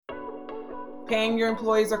paying your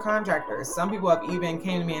employees or contractors. Some people have even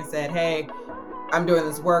came to me and said, hey, I'm doing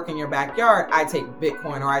this work in your backyard. I take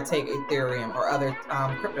Bitcoin or I take Ethereum or other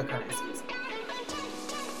cryptocurrencies.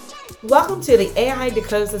 Welcome to the AI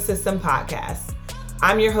Decodes the System podcast.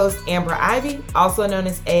 I'm your host, Amber Ivy, also known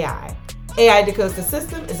as AI. AI Decodes the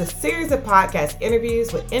System is a series of podcast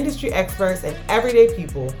interviews with industry experts and everyday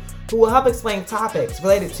people who will help explain topics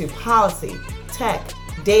related to policy, tech,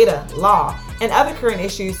 data, law, and other current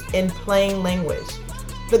issues in plain language.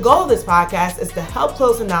 The goal of this podcast is to help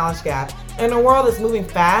close the knowledge gap in a world that's moving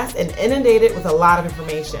fast and inundated with a lot of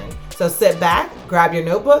information. So sit back, grab your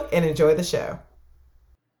notebook, and enjoy the show.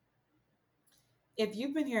 If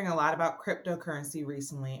you've been hearing a lot about cryptocurrency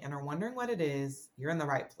recently and are wondering what it is, you're in the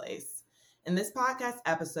right place. In this podcast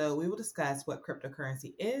episode, we will discuss what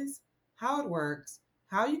cryptocurrency is, how it works,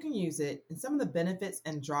 how you can use it, and some of the benefits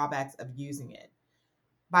and drawbacks of using it.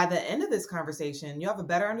 By the end of this conversation, you'll have a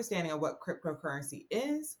better understanding of what cryptocurrency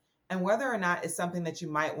is and whether or not it's something that you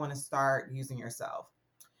might want to start using yourself.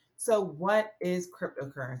 So what is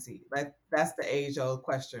cryptocurrency? That's the age-old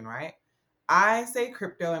question, right? I say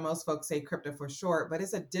crypto and most folks say crypto for short, but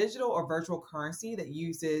it's a digital or virtual currency that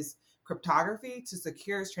uses cryptography to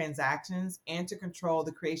secure transactions and to control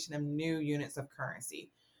the creation of new units of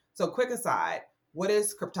currency. So quick aside, what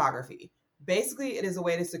is cryptography? Basically, it is a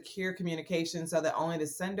way to secure communication so that only the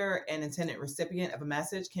sender and intended recipient of a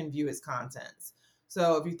message can view its contents.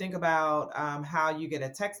 So if you think about how you get a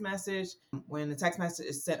text message, when the text message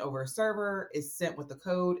is sent over a server, it's sent with the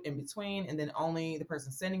code in between, and then only the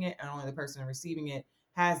person sending it and only the person receiving it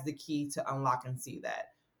has the key to unlock and see that.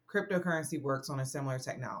 Cryptocurrency works on a similar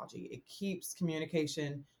technology. It keeps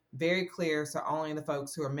communication very clear, so only the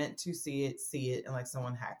folks who are meant to see it, and like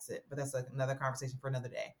someone hacks it. But that's another conversation for another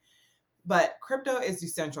day. But crypto is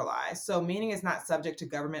decentralized, so meaning it's not subject to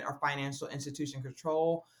government or financial institution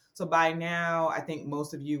control. So by now, I think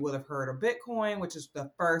most of you would have heard of Bitcoin, which is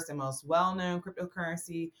the first and most well-known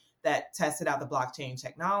cryptocurrency that tested out the blockchain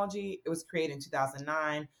technology. It was created in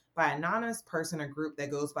 2009 by an anonymous person or group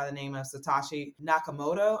that goes by the name of Satoshi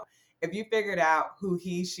Nakamoto. If you figured out who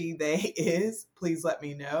he, she, they is, please let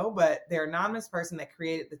me know. But they're an anonymous person that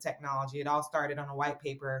created the technology. It all started on a white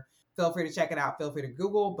paper. Feel free to check it out. Feel free to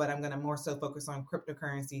Google, but I'm going to more so focus on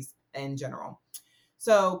cryptocurrencies in general.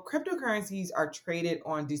 So cryptocurrencies are traded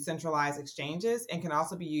on decentralized exchanges and can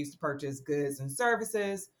also be used to purchase goods and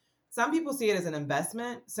services. Some people see it as an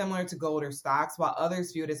investment similar to gold or stocks, while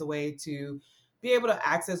others view it as a way to be able to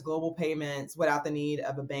access global payments without the need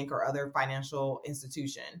of a bank or other financial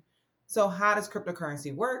institution. So how does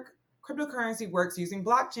cryptocurrency work? Cryptocurrency works using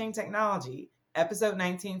blockchain technology. Episode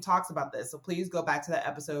 19 talks about this. So please go back to that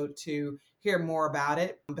episode to hear more about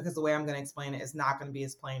it, because the way I'm going to explain it is not going to be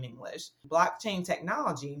as plain English. Blockchain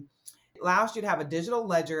technology allows you to have a digital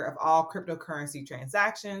ledger of all cryptocurrency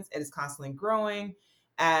transactions. It is constantly growing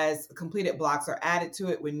as completed blocks are added to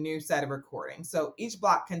it with new set of recordings. So each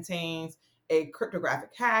block contains a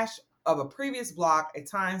cryptographic hash of a previous block, a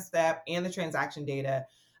timestamp, and the transaction data.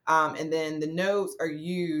 And then the nodes are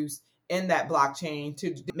used in that blockchain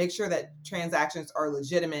to make sure that transactions are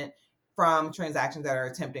legitimate from transactions that are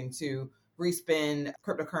attempting to respin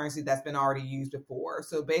cryptocurrency that's been already used before.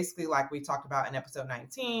 So basically, like we talked about in episode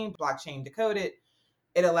 19, Blockchain Decoded,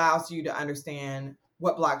 it allows you to understand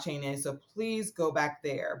what blockchain is. So please go back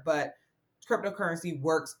there. But cryptocurrency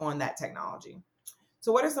works on that technology.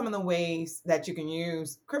 So what are some of the ways that you can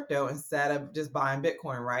use crypto instead of just buying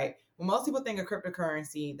Bitcoin, right? When most people think of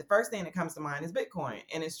cryptocurrency, the first thing that comes to mind is Bitcoin.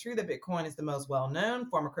 And it's true that Bitcoin is the most well-known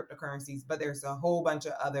form of cryptocurrencies, but there's a whole bunch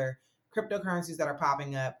of other cryptocurrencies that are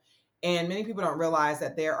popping up. And many people don't realize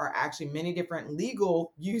that there are actually many different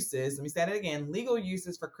legal uses. Let me say that again, legal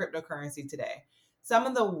uses for cryptocurrency today. Some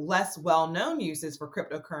of the less well-known uses for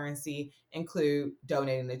cryptocurrency include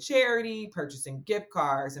donating to charity, purchasing gift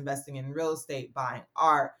cards, investing in real estate, buying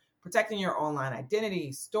art, protecting your online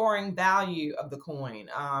identity, storing value of the coin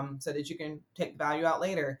so that you can take value out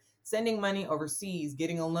later, sending money overseas,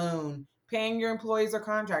 getting a loan, paying your employees or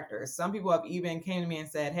contractors. Some people have even came to me and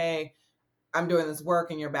said, hey, I'm doing this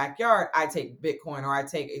work in your backyard. I take Bitcoin or I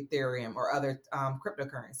take Ethereum or other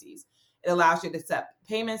cryptocurrencies. It allows you to set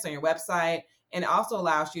payments on your website, and it also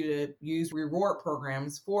allows you to use reward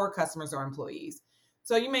programs for customers or employees.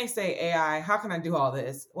 So you may say, AI, how can I do all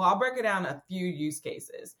this? Well, I'll break it down a few use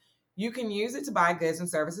cases. You can use it to buy goods and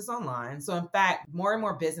services online. So in fact, more and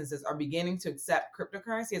more businesses are beginning to accept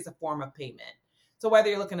cryptocurrency as a form of payment. So whether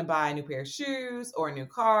you're looking to buy a new pair of shoes or a new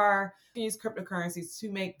car, you can use cryptocurrencies to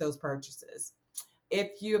make those purchases.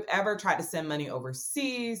 If you've ever tried to send money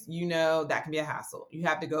overseas, you know that can be a hassle. You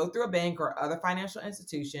have to go through a bank or other financial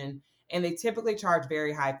institution, and they typically charge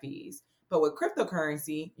very high fees. But with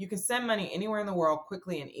cryptocurrency, you can send money anywhere in the world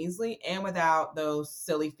quickly and easily and without those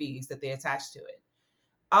silly fees that they attach to it.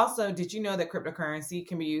 Also, did you know that cryptocurrency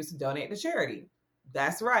can be used to donate to charity?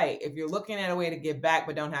 That's right. If you're looking at a way to give back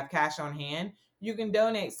but don't have cash on hand, you can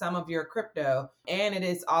donate some of your crypto, and it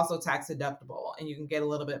is also tax deductible, and you can get a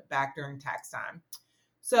little bit back during tax time.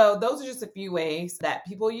 So those are just a few ways that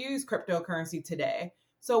people use cryptocurrency today.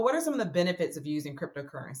 So what are some of the benefits of using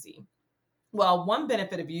cryptocurrency? Well, one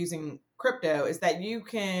benefit of using crypto is that you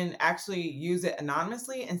can actually use it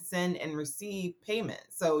anonymously and send and receive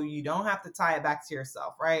payments. So you don't have to tie it back to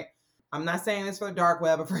yourself, right? I'm not saying this for the dark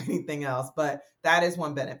web or for anything else, but that is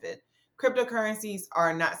one benefit. Cryptocurrencies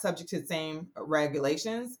are not subject to the same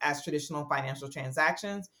regulations as traditional financial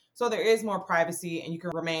transactions. So there is more privacy and you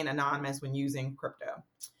can remain anonymous when using crypto.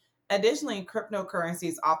 Additionally, cryptocurrency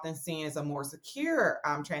is often seen as a more secure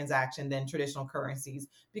transaction than traditional currencies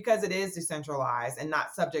because it is decentralized and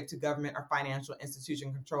not subject to government or financial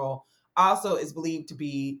institution control. Also is believed to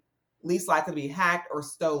be least likely to be hacked or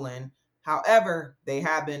stolen. However, they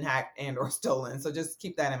have been hacked and or stolen. So just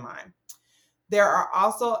keep that in mind. There are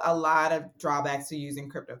also a lot of drawbacks to using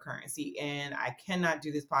cryptocurrency, and I cannot do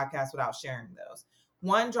this podcast without sharing those.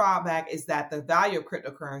 One drawback is that the value of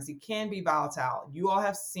cryptocurrency can be volatile. You all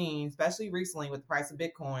have seen, especially recently with the price of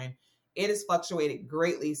Bitcoin, it has fluctuated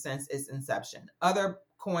greatly since its inception. Other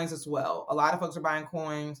coins as well. A lot of folks are buying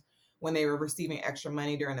coins when they were receiving extra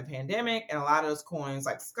money during the pandemic, and a lot of those coins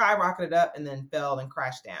like skyrocketed up and then fell and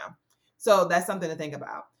crashed down. So that's something to think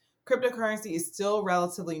about. Cryptocurrency is still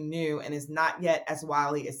relatively new and is not yet as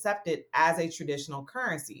widely accepted as a traditional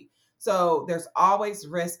currency. So there's always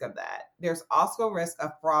risk of that. There's also risk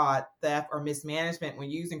of fraud, theft, or mismanagement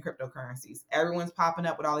when using cryptocurrencies. Everyone's popping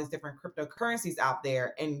up with all these different cryptocurrencies out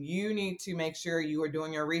there, and you need to make sure you are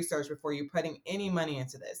doing your research before you're putting any money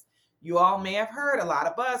into this. You all may have heard a lot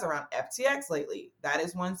of buzz around FTX lately. That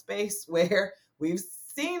is one space where we've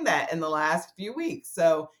seen that in the last few weeks.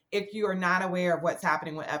 So if you are not aware of what's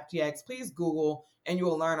happening with FTX, please Google and you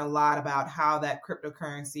will learn a lot about how that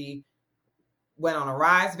cryptocurrency went on a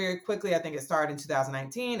rise very quickly. I think it started in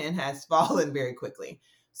 2019 and has fallen very quickly.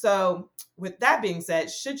 So with that being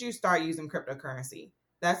said, should you start using cryptocurrency?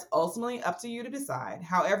 That's ultimately up to you to decide.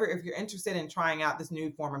 However, if you're interested in trying out this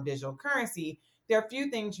new form of digital currency, there are a few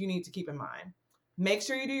things you need to keep in mind. Make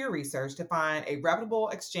sure you do your research to find a reputable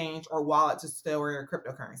exchange or wallet to store your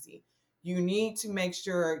cryptocurrency. You need to make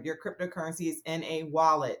sure your cryptocurrency is in a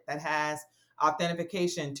wallet that has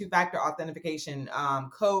authentication, two-factor authentication,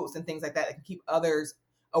 codes and things like that can keep others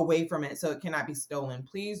away from it so it cannot be stolen.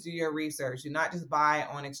 Please do your research. Do not just buy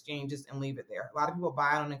on exchanges and leave it there. A lot of people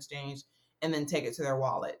buy it on exchange and then take it to their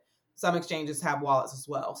wallet. Some exchanges have wallets as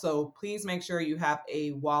well. So please make sure you have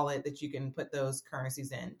a wallet that you can put those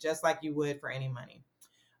currencies in, just like you would for any money.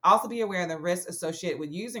 Also be aware of the risks associated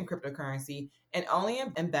with using cryptocurrency and only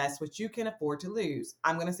invest what you can afford to lose.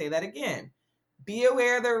 I'm going to say that again. Be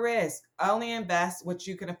aware of the risk. Only invest what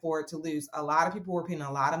you can afford to lose. A lot of people were putting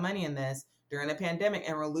a lot of money in this during the pandemic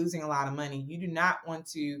and were losing a lot of money. You do not want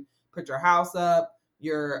to put your house up,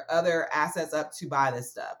 your other assets up to buy this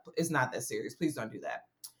stuff. It's not that serious. Please don't do that.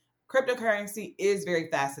 Cryptocurrency is very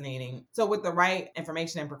fascinating. So with the right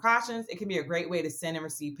information and precautions, it can be a great way to send and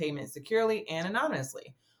receive payments securely and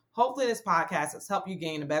anonymously. Hopefully this podcast has helped you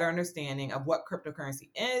gain a better understanding of what cryptocurrency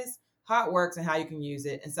is, how it works, and how you can use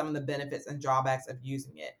it, and some of the benefits and drawbacks of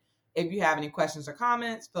using it. If you have any questions or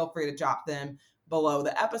comments, feel free to drop them below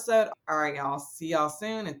the episode. All right, y'all. See y'all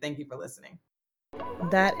soon, and thank you for listening.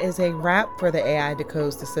 That is a wrap for the AI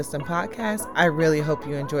Decodes the System podcast. I really hope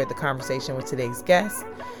you enjoyed the conversation with today's guest.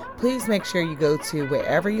 Please make sure you go to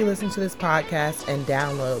wherever you listen to this podcast and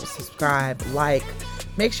download, subscribe, like.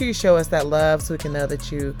 Make sure you show us that love so we can know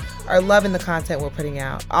that you are loving the content we're putting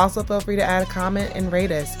out. Also, feel free to add a comment and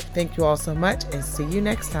rate us. Thank you all so much, and see you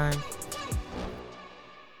next time.